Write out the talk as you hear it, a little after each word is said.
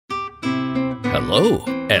Hello,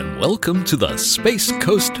 and welcome to the Space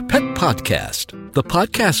Coast Pet Podcast, the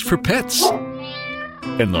podcast for pets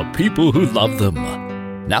and the people who love them.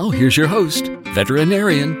 Now here's your host,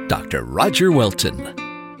 veterinarian Dr. Roger Welton.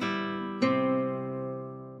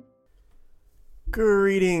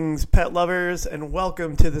 Greetings, pet lovers, and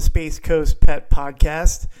welcome to the Space Coast Pet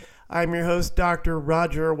Podcast. I'm your host, Dr.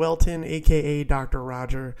 Roger Welton, aka Dr.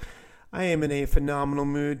 Roger. I am in a phenomenal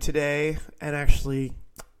mood today, and actually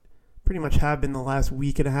pretty much have been the last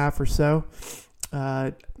week and a half or so.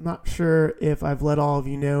 Not sure if I've let all of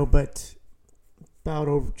you know, but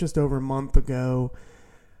just over a month ago,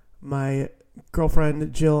 my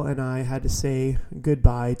girlfriend Jill and I had to say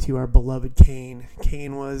goodbye to our beloved Kane.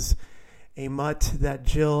 Kane was a mutt that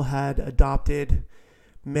Jill had adopted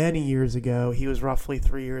many years ago. He was roughly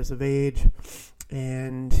 3 years of age,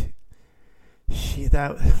 and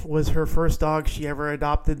that was her first dog she ever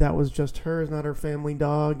adopted. That was just hers, not her family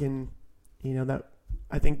dog. And that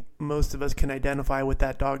I think most of us can identify what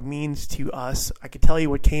that dog means to us. I could tell you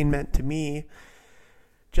what Kane meant to me.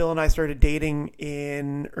 Jill and I started dating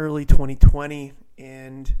in early 2020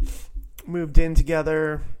 and moved in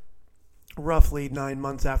together roughly 9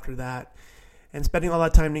 months after that. And spending all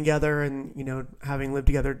that time together and, having lived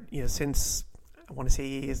together, since I want to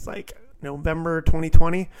say it's like November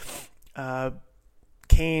 2020,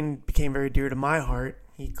 Kane became very dear to my heart.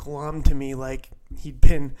 He glommed to me like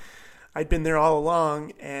I'd been there all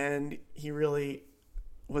along, and he really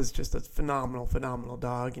was just a phenomenal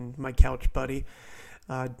dog and my couch buddy.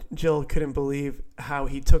 Jill couldn't believe how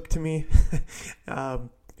he took to me, and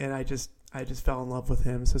I just fell in love with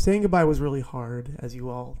him. So saying goodbye was really hard, as you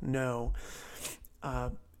all know.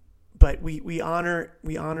 But we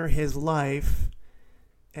honor his life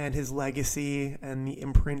and his legacy and the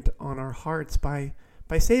imprint on our hearts by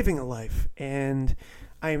saving a life. And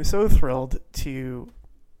I am so thrilled to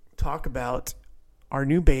talk about our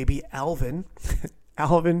new baby, Alvin.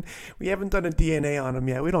 Alvin, we haven't done a DNA on him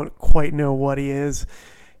yet. We don't quite know what he is.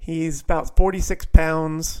 He's about 46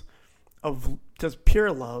 pounds of just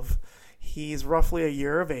pure love. He's roughly a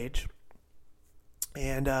year of age.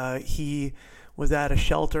 And he was at a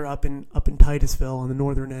shelter up in Titusville on the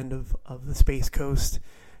northern end of the Space Coast.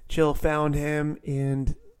 Jill found him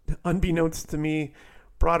and, unbeknownst to me,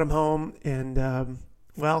 brought him home, and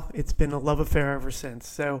it's been a love affair ever since.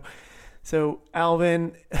 So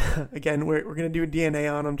Alvin, again, we're going to do a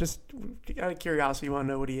DNA on him. Just out of curiosity, you want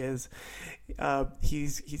to know what he is.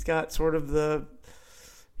 He's got sort of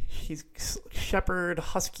he's shepherd,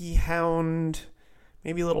 husky, hound,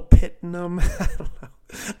 maybe a little pit in him. I don't know.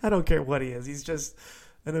 I don't care what he is. He's just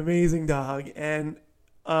an amazing dog. And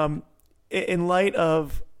in light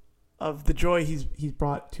of the joy he's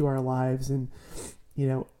brought to our lives, and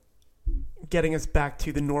getting us back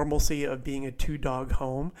to the normalcy of being a 2-dog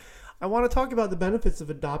home, I want to talk about the benefits of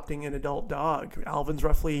adopting an adult dog. Alvin's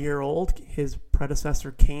roughly a year old. His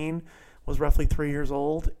predecessor, Kane, was roughly 3 years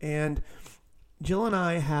old. And Jill and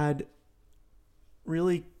I had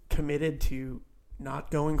really committed to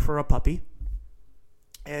not going for a puppy.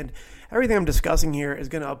 And everything I'm discussing here is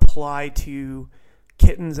going to apply to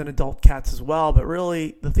kittens and adult cats as well. But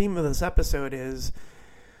really, the theme of this episode is,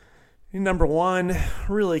 number one,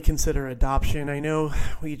 really consider adoption. I know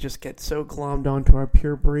we just get so glommed onto our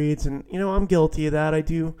pure breeds, and I'm guilty of that. I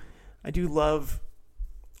do love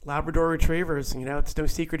Labrador Retrievers. It's no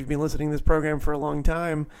secret if you've been listening to this program for a long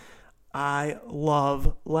time. I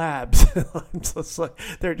love Labs. It's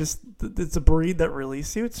a breed that really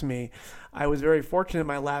suits me. I was very fortunate.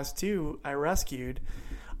 My last two I rescued,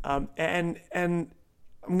 and I'm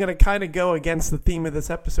going to kind of go against the theme of this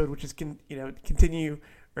episode, which is continue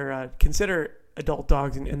or consider adult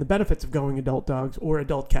dogs and the benefits of going adult dogs or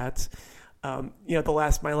adult cats. My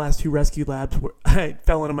last two rescue labs I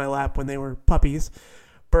fell into my lap when they were puppies.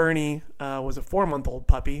 Bernie was a 4-month-old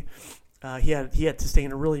puppy. He had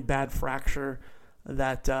sustained a really bad fracture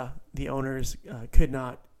that the owners could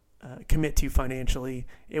not commit to financially.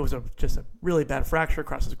 It was just a really bad fracture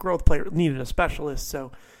across his growth plate. Needed a specialist,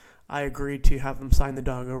 so I agreed to have them sign the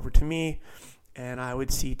dog over to me, and I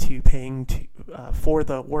would see to paying for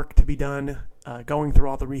the work to be done, going through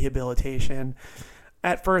all the rehabilitation.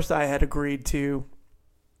 At first, I had agreed to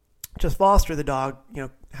just foster the dog,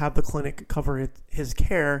 have the clinic cover his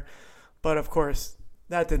care, but of course,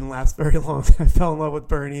 that didn't last very long. I fell in love with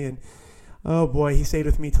Bernie, and oh boy, he stayed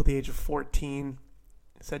with me till the age of 14.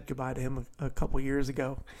 I said goodbye to him a couple years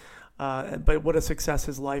ago. But what a success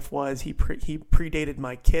his life was. He predated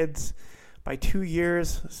my kids by 2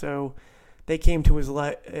 years, so they came to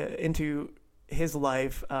into his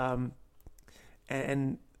life,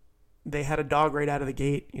 and they had a dog right out of the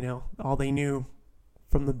gate. All they knew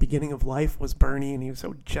from the beginning of life was Bernie, and he was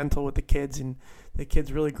so gentle with the kids, and the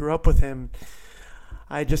kids really grew up with him.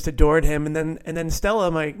 I just adored him. And then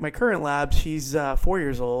Stella, my current lab, she's 4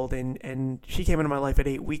 years old, and she came into my life at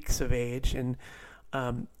 8 weeks of age. And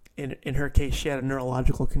in her case, she had a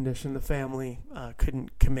neurological condition. The family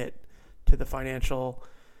couldn't commit to the financial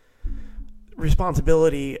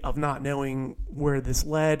responsibility of not knowing where this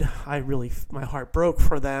led. My heart broke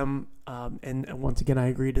for them. And once again, I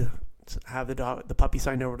agreed to have the puppy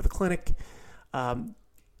signed over to the clinic.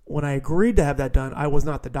 When I agreed to have that done, I was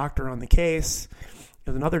not the doctor on the case. It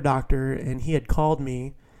was another doctor, and he had called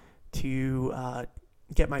me to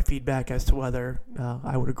get my feedback as to whether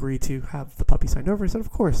I would agree to have the puppy signed over. I said, of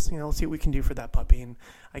course, let's see what we can do for that puppy. And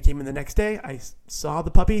I came in the next day, I saw the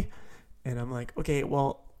puppy, and I'm like, okay,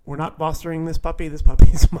 well, we're not fostering this puppy. This puppy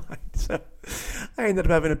is mine. So I ended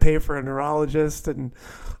up having to pay for a neurologist, and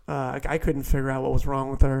I couldn't figure out what was wrong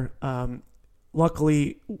with her.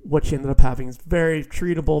 Luckily, what she ended up having is very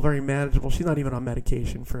treatable, very manageable. She's not even on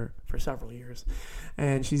medication for several years,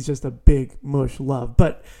 and she's just a big mush love.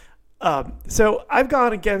 But so I've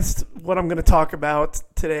gone against what I'm going to talk about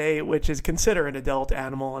today, which is consider an adult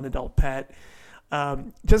animal, an adult pet,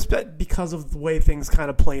 just because of the way things kind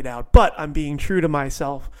of played out. But I'm being true to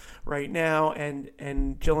myself right now,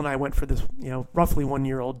 and Jill and I went for this, roughly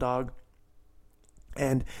 1-year-old dog,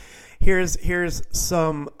 and here's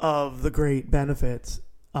some of the great benefits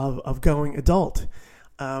of going adult.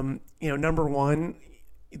 Number one,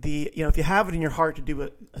 if you have it in your heart to do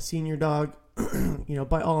a senior dog,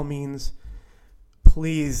 by all means,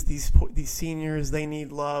 please, these seniors, they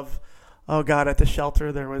need love. Oh God, at the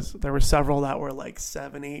shelter there were several that were like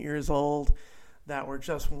 7-8 years old that were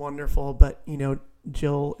just wonderful. But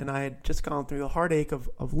Jill and I had just gone through the heartache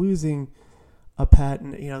of losing a pet,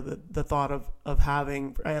 and the thought of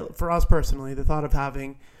having, for us personally, the thought of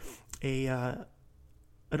having an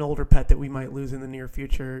older pet that we might lose in the near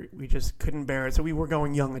future, we just couldn't bear it. So we were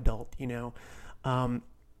going young adult,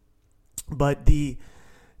 but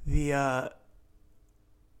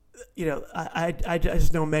I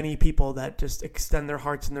just know many people that just extend their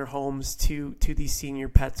hearts and their homes to these senior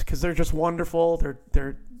pets because they're just wonderful.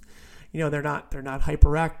 They're not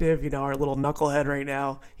hyperactive. Our little knucklehead right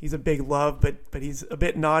now, he's a big love, but he's a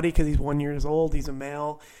bit naughty because he's 1 year old. He's a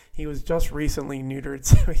male. He was just recently neutered,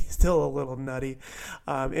 so he's still a little nutty.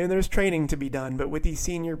 And there's training to be done. But with these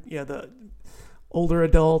senior, the older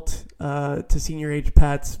adult to senior age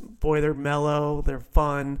pets, boy, they're mellow, they're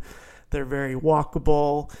fun, they're very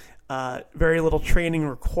walkable, very little training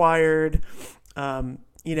required. If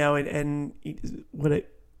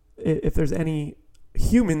there's any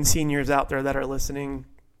human seniors out there that are listening,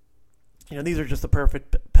 these are just the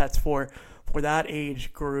perfect pets for that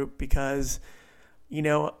age group because,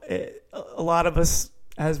 a lot of us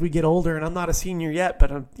as we get older, and I'm not a senior yet,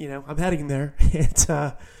 but I'm heading there.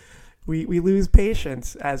 We lose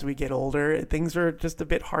patience as we get older. Things are just a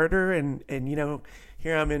bit harder, and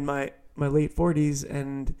here I'm in my late 40s,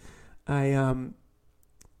 and I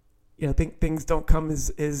think things don't come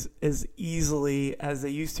as easily as they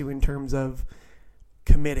used to in terms of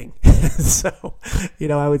committing. So,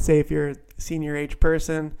 I would say if you're a senior age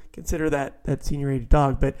person, consider that senior age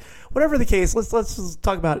dog. But whatever the case, let's just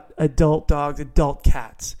talk about adult dogs, adult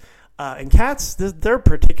cats. And cats, they're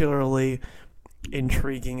particularly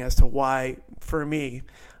intriguing as to why, for me,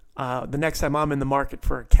 the next time I'm in the market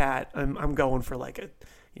for a cat, I'm going for like a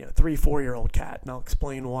 3-4 year old cat, and I'll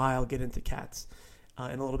explain why. I'll get into cats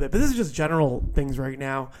in a little bit, but this is just general things right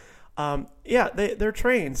now. They're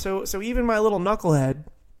trained. So even my little knucklehead,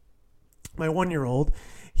 my 1 year old,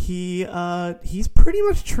 he's pretty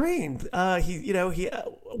much trained. We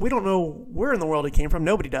don't know where in the world he came from.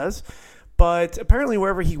 Nobody does, but apparently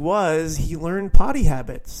wherever he was, he learned potty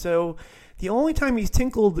habits. So the only time he's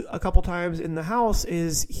tinkled a couple times in the house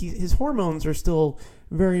is his hormones are still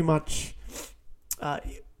very much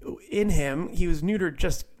in him. He was neutered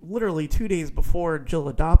just literally 2 days before Jill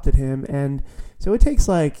adopted him, and so it takes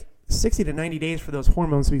like 60 to 90 days for those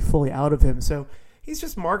hormones to be fully out of him. So he's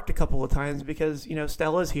just marked a couple of times because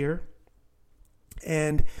Stella's here,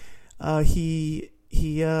 and he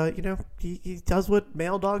does what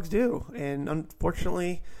male dogs do, and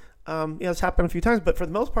unfortunately, it's happened a few times. But for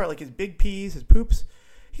the most part, like his big pees, his poops,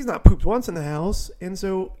 he's not pooped once in the house, and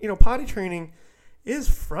so potty training is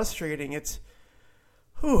frustrating. It's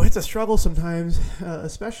a struggle sometimes,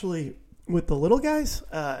 especially with the little guys.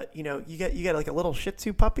 You get like a little Shih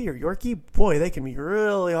Tzu puppy or Yorkie. Boy, they can be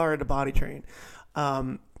really hard to potty train.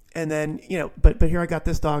 And then but here I got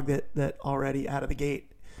this dog that already out of the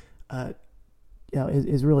gate,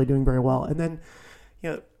 is really doing very well. And then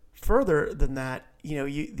further than that,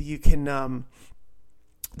 you can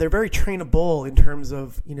they're very trainable in terms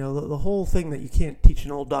of, the whole thing that you can't teach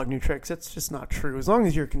an old dog new tricks. It's just not true. As long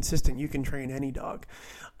as you're consistent, you can train any dog.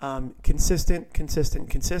 Consistent.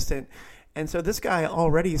 And so this guy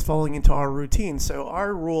already is falling into our routine. So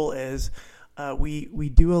our rule is we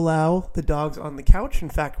do allow the dogs on the couch. In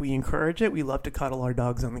fact, we encourage it. We love to cuddle our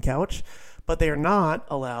dogs on the couch, but they are not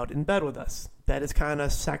allowed in bed with us. Bed is kind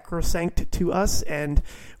of sacrosanct to us, and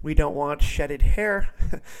we don't want shedded hair,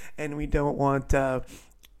 and we don't want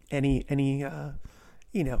any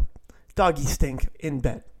doggy stink in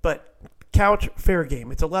bed. But couch, fair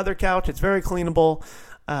game. It's a leather couch. It's very cleanable.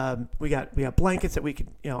 We got blankets that we can,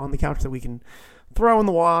 on the couch that we can throw in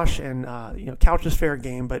the wash, and couch is fair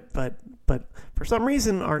game. But for some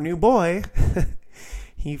reason, our new boy,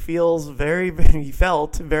 he felt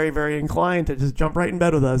very, very inclined to just jump right in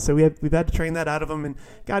bed with us. So we've had to train that out of him. And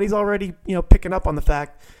God, he's already picking up on the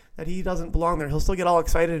fact that he doesn't belong there. He'll still get all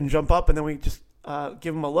excited and jump up, and then we just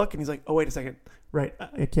give him a look, and he's like, "Oh, wait a second, right?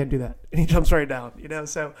 I can't do that," and he jumps right down.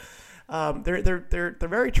 So they're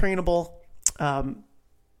very trainable.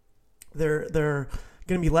 They're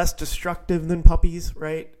going to be less destructive than puppies,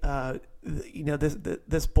 right?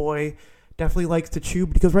 This boy definitely likes to chew,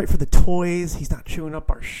 but he goes right for the toys. He's not chewing up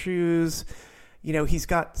our shoes. He's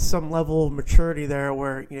got some level of maturity there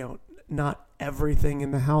where, not everything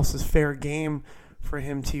in the house is fair game for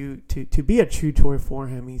him to be a chew toy for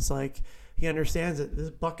him. He's like, he understands that this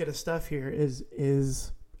bucket of stuff here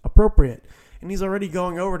is appropriate. And he's already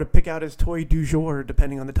going over to pick out his toy du jour,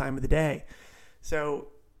 depending on the time of the day. So,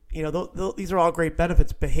 these are all great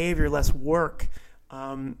benefits. Behavior, less work.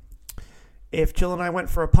 If Jill and I went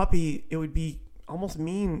for a puppy, it would be almost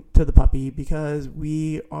mean to the puppy because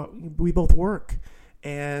we both work,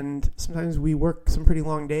 and sometimes we work some pretty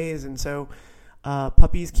long days, and so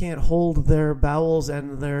puppies can't hold their bowels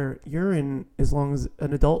and their urine as long as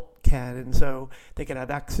an adult can, and so they can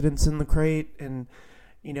have accidents in the crate, and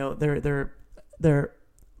they're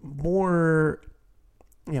more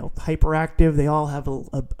hyperactive. They all have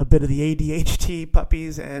a bit of the ADHD,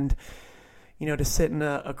 puppies, and to sit in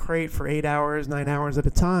a crate for 8 hours, 9 hours at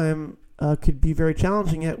a time could be very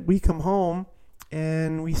challenging. Yet we come home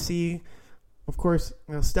and we see, of course,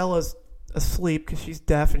 Stella's asleep because she's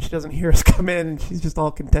deaf and she doesn't hear us come in, and she's just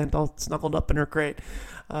all content, all snuggled up in her crate.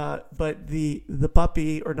 But the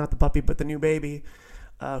puppy, or not the puppy, but the new baby,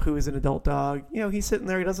 who is an adult dog, he's sitting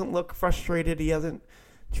there. He doesn't look frustrated. He hasn't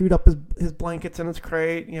chewed up his blankets in his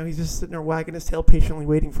crate. He's just sitting there wagging his tail, patiently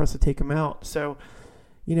waiting for us to take him out. So,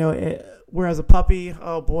 whereas a puppy,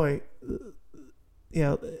 oh boy,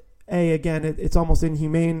 again, it's almost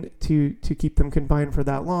inhumane to keep them confined for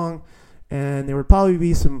that long. And there would probably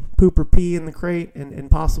be some poop or pee in the crate, and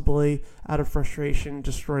possibly out of frustration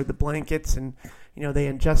destroy the blankets. And they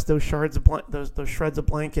ingest those shards of those shreds of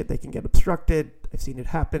blanket. They can get obstructed. I've seen it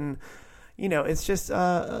happen. It's just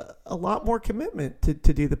a lot more commitment to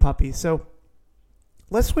do the puppy. So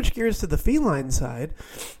let's switch gears to the feline side.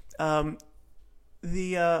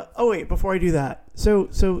 Before I do that, so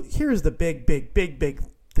here's the big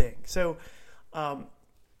thing. So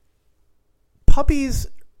puppies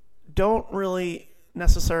don't really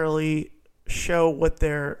necessarily show what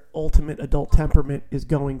their ultimate adult temperament is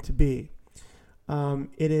going to be.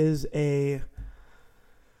 It is a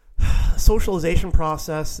socialization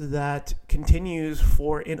process that continues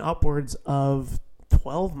for in upwards of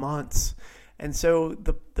 12 months. And so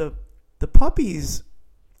the puppy's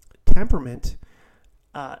temperament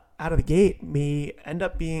out of the gate may end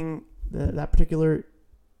up being that particular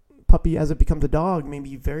puppy, as it becomes a dog, may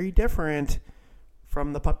be very different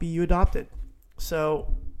from the puppy you adopted.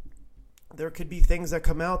 So there could be things that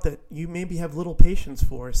come out that you maybe have little patience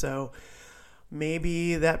for. So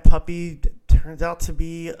maybe that puppy turns out to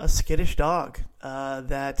be a skittish dog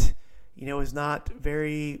that is not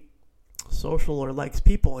very social or likes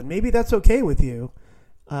people, and maybe that's okay with you.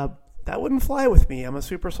 That wouldn't fly with me. I'm a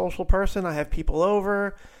super social person. I have people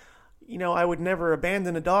over. I would never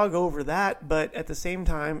abandon a dog over that, but at the same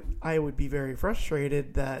time, I would be very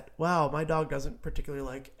frustrated that, wow, my dog doesn't particularly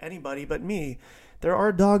like anybody but me. There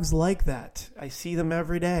are dogs like that. I see them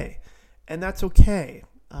every day, and that's okay.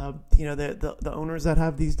 The owners that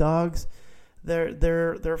have these dogs,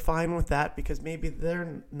 they're fine with that because maybe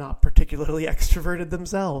they're not particularly extroverted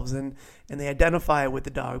themselves, and they identify with the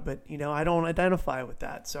dog. But I don't identify with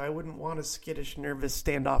that, so I wouldn't want a skittish, nervous,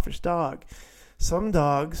 standoffish dog. Some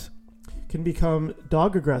dogs can become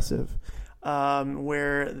dog aggressive,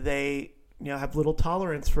 where they have little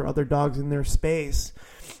tolerance for other dogs in their space,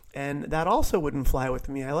 and that also wouldn't fly with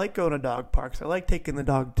me. I like going to dog parks. I like taking the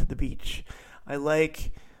dog to the beach. I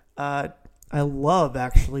love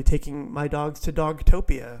actually taking my dogs to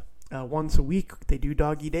Dogtopia. once a week. They do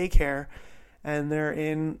doggy daycare, and they're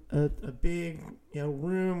in a big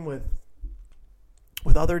room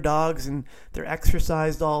with other dogs, and they're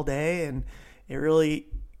exercised all day, and it really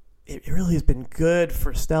has been good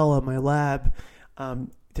for Stella, my lab,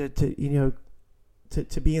 to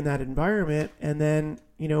be in that environment. And then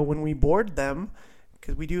when we board them,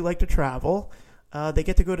 because we do like to travel, they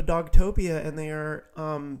get to go to Dogtopia, and they are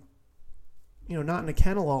not in a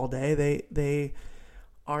kennel all day. They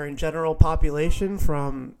are in general population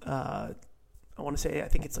from I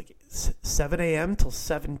think it's like 7 a.m. till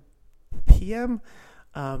 7 p.m.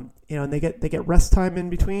 And they get rest time in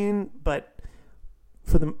between, but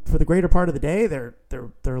for the greater part of the day, they're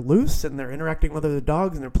loose, and they're interacting with other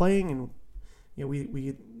dogs, and they're playing, and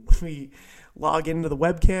we log into the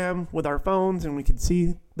webcam with our phones, and we can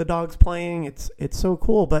see the dogs playing. It's so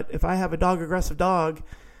cool. But if I have a aggressive dog,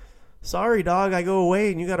 sorry dog, I go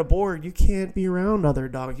away and you got a board. You can't be around other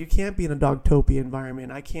dogs. You can't be in a Dogtopia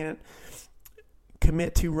environment. I can't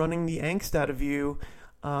commit to running the angst out of you,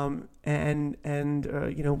 and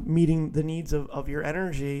meeting the needs of your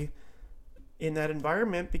energy in that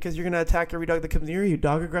environment, because you're going to attack every dog that comes near you.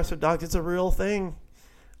 Aggressive dogs, it's a real thing.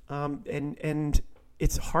 And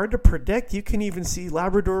it's hard to predict. You can even see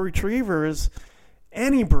Labrador Retrievers,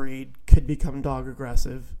 any breed, could become dog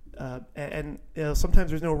aggressive. And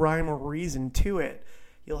sometimes there's no rhyme or reason to it.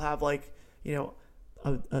 You'll have a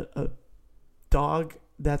dog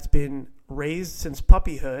that's been raised since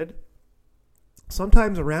puppyhood,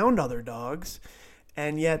 sometimes around other dogs,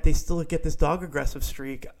 and yet they still get this dog aggressive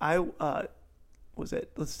streak.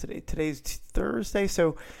 Today's Thursday,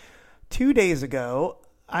 so 2 days ago,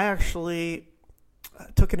 I actually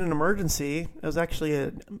took in an emergency. It was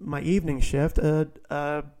actually my evening shift.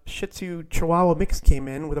 A Shih Tzu Chihuahua mix came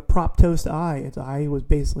in with a proptost eye. Its eye was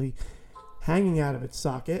basically hanging out of its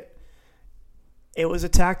socket. It was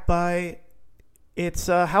attacked by its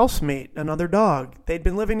housemate, another dog. They'd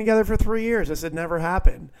been living together for 3 years. This had never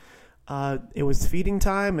happened. It was feeding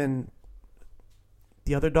time, and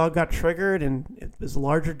the other dog got triggered, and it was a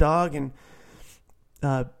larger dog, and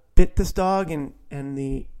bit this dog, and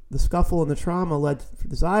the scuffle and the trauma led for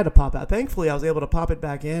this eye to pop out. Thankfully, I was able to pop it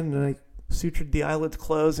back in, and I sutured the eyelids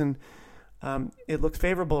closed, and it looks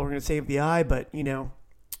favorable. We're going to save the eye, but,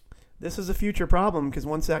 this is a future problem, because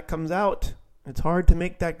once that comes out, it's hard to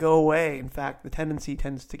make that go away. In fact, the tendency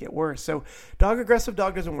tends to get worse. So aggressive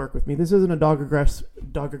dog doesn't work with me. This isn't a dog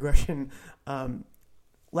aggression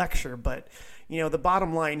lecture, but, the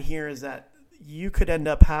bottom line here is that you could end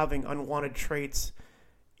up having unwanted traits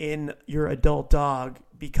in your adult dog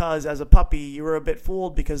because as a puppy you were a bit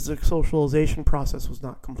fooled because the socialization process was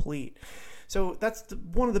not complete. So that's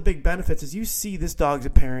one of the big benefits is you see this dog's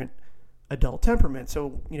apparent adult temperament.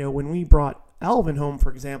 So, when we brought Alvin home,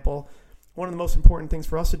 for example, one of the most important things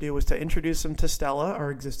for us to do was to introduce him to Stella,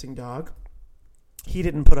 our existing dog. He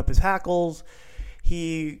didn't put up his hackles.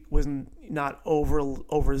 He was not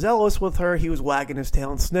overzealous with her. He was wagging his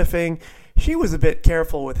tail and sniffing. She was a bit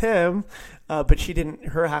careful with him, but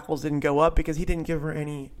her hackles didn't go up because he didn't give her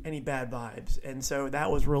any bad vibes. And so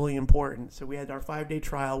that was really important. So we had our 5-day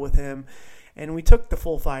trial with him, and we took the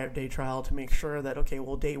full 5-day trial to make sure that, okay,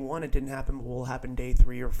 well, day 1 it didn't happen, but it will happen day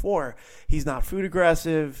 3 or 4. He's not food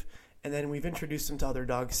aggressive. And then we've introduced him to other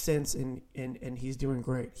dogs since, and he's doing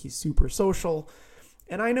great. He's super social.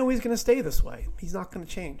 And I know he's going to stay this way. He's not going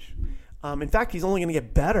to change. In fact, he's only going to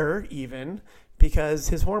get better even because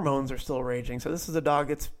his hormones are still raging. So this is a dog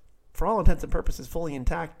that's, for all intents and purposes, fully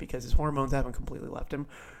intact because his hormones haven't completely left him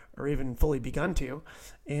or even fully begun to.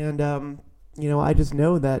 And, I just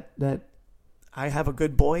know that I have a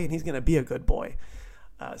good boy and he's going to be a good boy.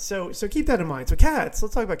 So keep that in mind. So cats,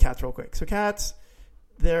 let's talk about cats real quick. So cats,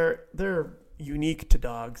 they're unique to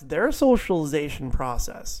dogs. Their socialization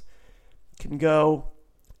process can go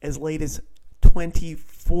as late as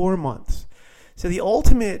 24 months. So the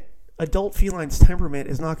ultimate adult feline's temperament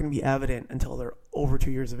is not going to be evident until they're over 2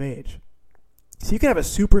 years of age. So you can have a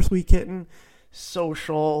super sweet kitten,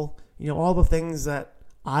 social, all the things that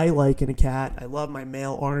I like in a cat. I love my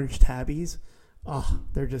male orange tabbies. Oh,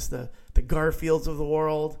 they're just the Garfields of the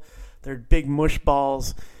world. They're big mush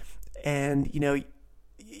balls. And,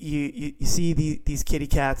 you see these kitty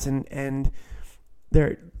cats and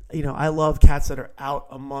they're, I love cats that are out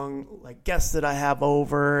among like guests that I have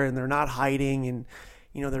over and they're not hiding and,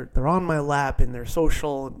 they're on my lap and they're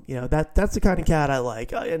social. That's the kind of cat I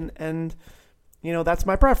like. And that's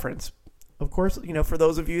my preference. Of course, for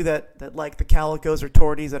those of you that like the calicos or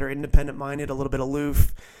torties that are independent minded, a little bit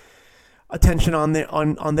aloof, attention on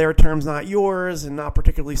their terms, not yours, and not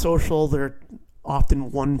particularly social, they're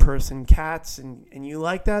often one-person cats, and you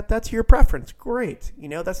like that, that's your preference. Great.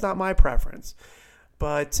 That's not my preference.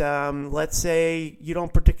 But let's say you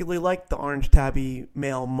don't particularly like the orange tabby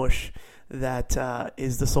male mush that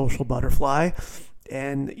is the social butterfly,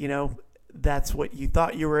 and that's what you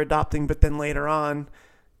thought you were adopting, but then later on,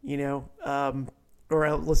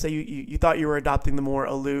 or let's say you thought you were adopting the more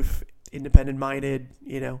aloof, independent-minded,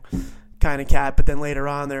 kind of cat, but then later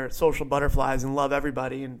on they're social butterflies and love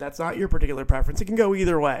everybody, and that's not your particular preference. It can go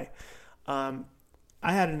either way. I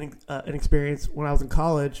had an experience when I was in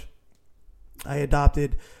college. I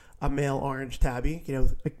adopted a male orange tabby,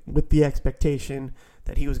 with the expectation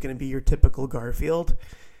that he was going to be your typical Garfield.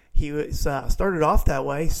 He was started off that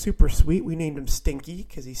way, super sweet. We named him Stinky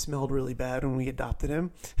because he smelled really bad when we adopted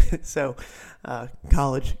him. So,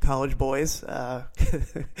 college boys,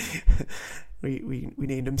 we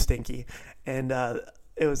named him Stinky, and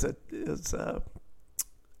it was I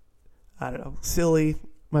don't know, silly.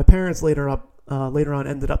 My parents later on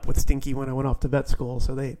ended up with Stinky when I went off to vet school,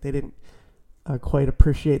 so they didn't quite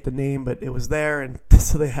appreciate the name, but it was there, and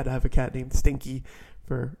so they had to have a cat named Stinky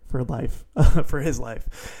for life, for his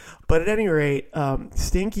life. But at any rate,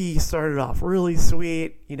 Stinky started off really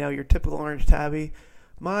sweet, your typical orange tabby.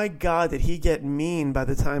 My God, did he get mean by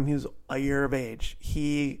the time he was a year of age.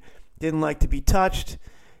 He didn't like to be touched.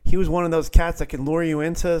 He was one of those cats that can lure you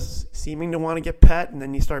into seeming to want to get pet, and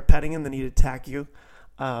then you start petting him, then he'd attack you.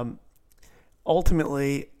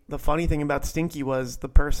 Ultimately, the funny thing about Stinky was the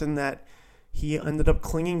person that he ended up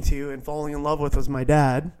clinging to and falling in love with was my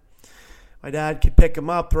dad. My dad could pick him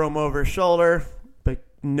up, throw him over his shoulder, but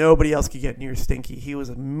nobody else could get near Stinky. He was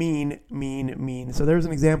a mean. So there's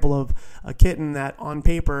an example of a kitten that, on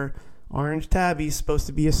paper, orange tabby, supposed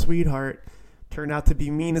to be a sweetheart, turned out to be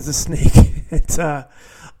mean as a snake.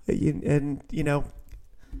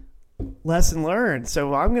 Lesson learned.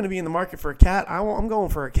 So I'm going to be in the market for a cat. I'm going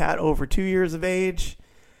for a cat over 2 years of age,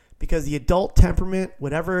 because the adult temperament,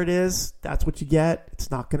 whatever it is, that's what you get. It's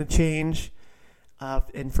not going to change.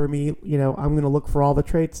 And for me, I'm going to look for all the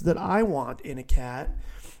traits that I want in a cat,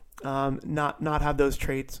 not have those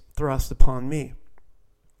traits thrust upon me.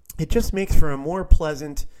 It just makes for a more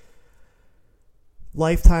pleasant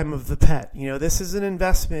lifetime of the pet. This is an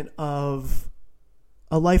investment of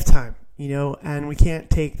a lifetime, and we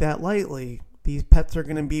can't take that lightly. These pets are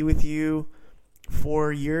going to be with you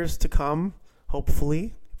for years to come,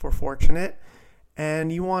 hopefully, if we're fortunate.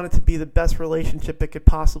 And you want it to be the best relationship it could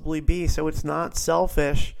possibly be. So it's not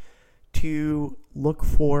selfish to look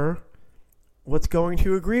for what's going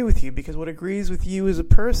to agree with you, because what agrees with you as a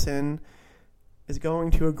person is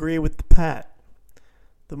going to agree with the pet.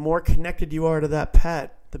 The more connected you are to that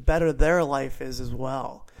pet, the better their life is as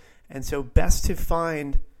well. And so best to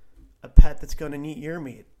find a pet that's going to meet your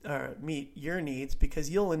needs, because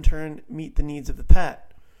you'll in turn meet the needs of the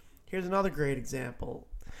pet. Here's another great example.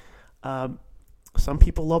 Some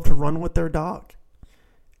people love to run with their dog,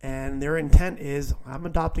 and their intent is, I'm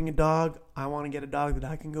adopting a dog. I want to get a dog that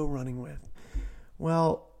I can go running with.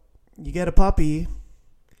 Well, you get a puppy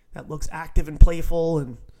that looks active and playful,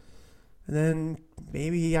 and then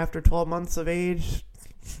maybe after 12 months of age,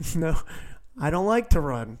 no, I don't like to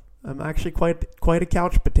run. I'm actually quite a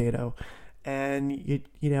couch potato, and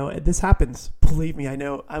this happens. Believe me, I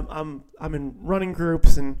know. I'm in running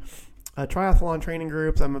groups and triathlon training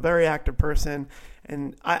groups. I'm a very active person,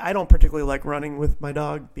 and I don't particularly like running with my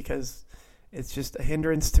dog because it's just a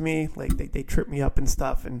hindrance to me. Like they trip me up and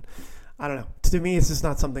stuff, and I don't know. To me, it's just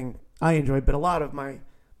not something I enjoy. But a lot of my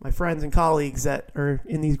friends and colleagues that are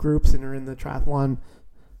in these groups and are in the triathlon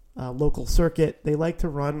local circuit, they like to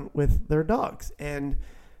run with their dogs. And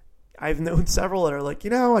I've known several that are like,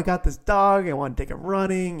 I got this dog, I want to take him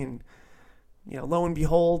running, and lo and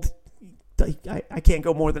behold, I can't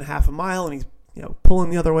go more than half a mile, and he's pulling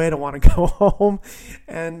the other way. I don't want to go home,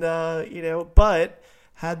 and but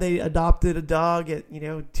had they adopted a dog at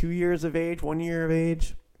 2 years of age, 1 year of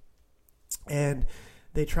age, and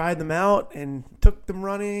they tried them out and took them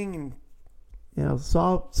running, and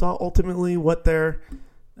saw ultimately what their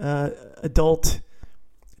adult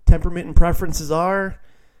temperament and preferences are.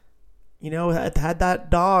 Had that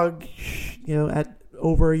dog, at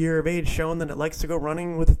over a year of age, shown that it likes to go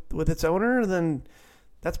running with its owner, then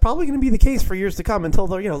that's probably going to be the case for years to come, until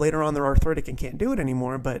they're, later on they're arthritic and can't do it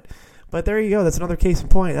anymore. But there you go. That's another case in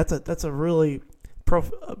point. That's a really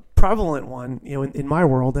prevalent one, in my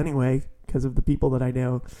world anyway, because of the people that I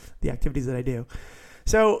know, the activities that I do.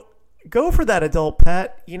 So go for that adult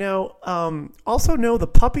pet. Also know the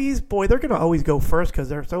puppies, boy, they're going to always go first because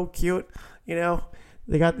they're so cute.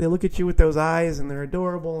 They look at you with those eyes and they're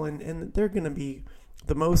adorable, and they're going to be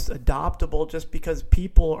the most adoptable just because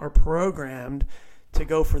people are programmed to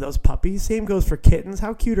go for those puppies. Same goes for kittens.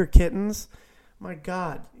 How cute are kittens? My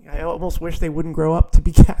God, I almost wish they wouldn't grow up to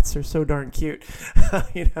be cats. They're so darn cute,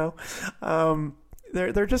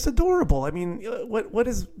 They're just adorable. I mean, what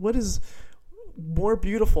is more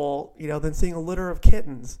beautiful, than seeing a litter of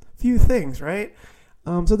kittens? Few things, right?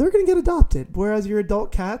 So they're going to get adopted. Whereas your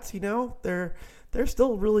adult cats, they're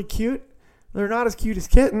still really cute. They're not as cute as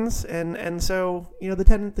kittens, and so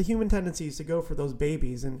the human tendency is to go for those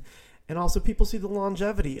babies, and also people see the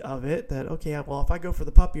longevity of it. That okay, well, if I go for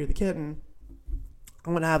the puppy or the kitten,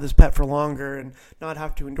 I'm going to have this pet for longer and not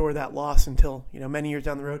have to endure that loss until, many years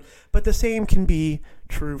down the road. But the same can be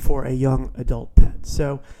true for a young adult pet.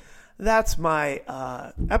 So that's my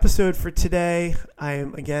episode for today. I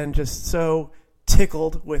am, again, just so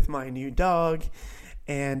tickled with my new dog.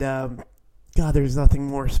 And, God, there's nothing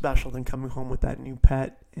more special than coming home with that new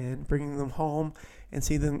pet and bringing them home and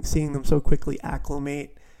seeing them so quickly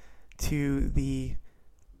acclimate to the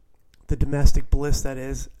domestic bliss that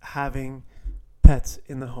is having pets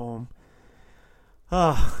in the home.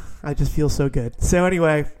 I just feel so good. So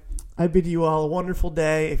anyway, I bid you all a wonderful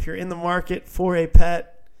day. If you're in the market for a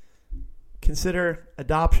pet, consider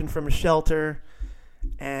adoption from a shelter.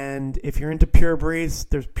 And if you're into pure breeds,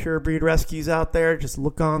 there's pure breed rescues out there. Just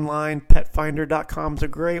look online. Petfinder.com is a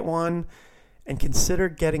great one. And consider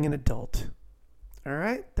getting an adult. All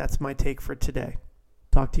right, that's my take for today.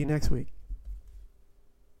 Talk to you next week.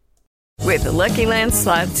 With the Lucky Land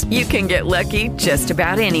Slots, you can get lucky just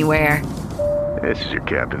about anywhere. This is your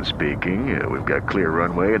captain speaking. We've got clear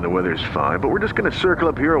runway and the weather's fine, but we're just going to circle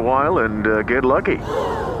up here a while and get lucky.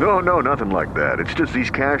 No, nothing like that. It's just these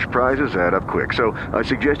cash prizes add up quick. So I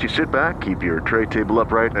suggest you sit back, keep your tray table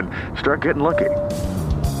upright, and start getting lucky.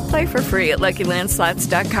 Play for free at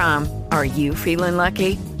LuckyLandSlots.com. Are you feeling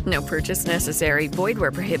lucky? No purchase necessary. Void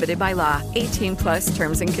where prohibited by law. 18+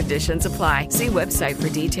 terms and conditions apply. See website for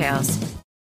details.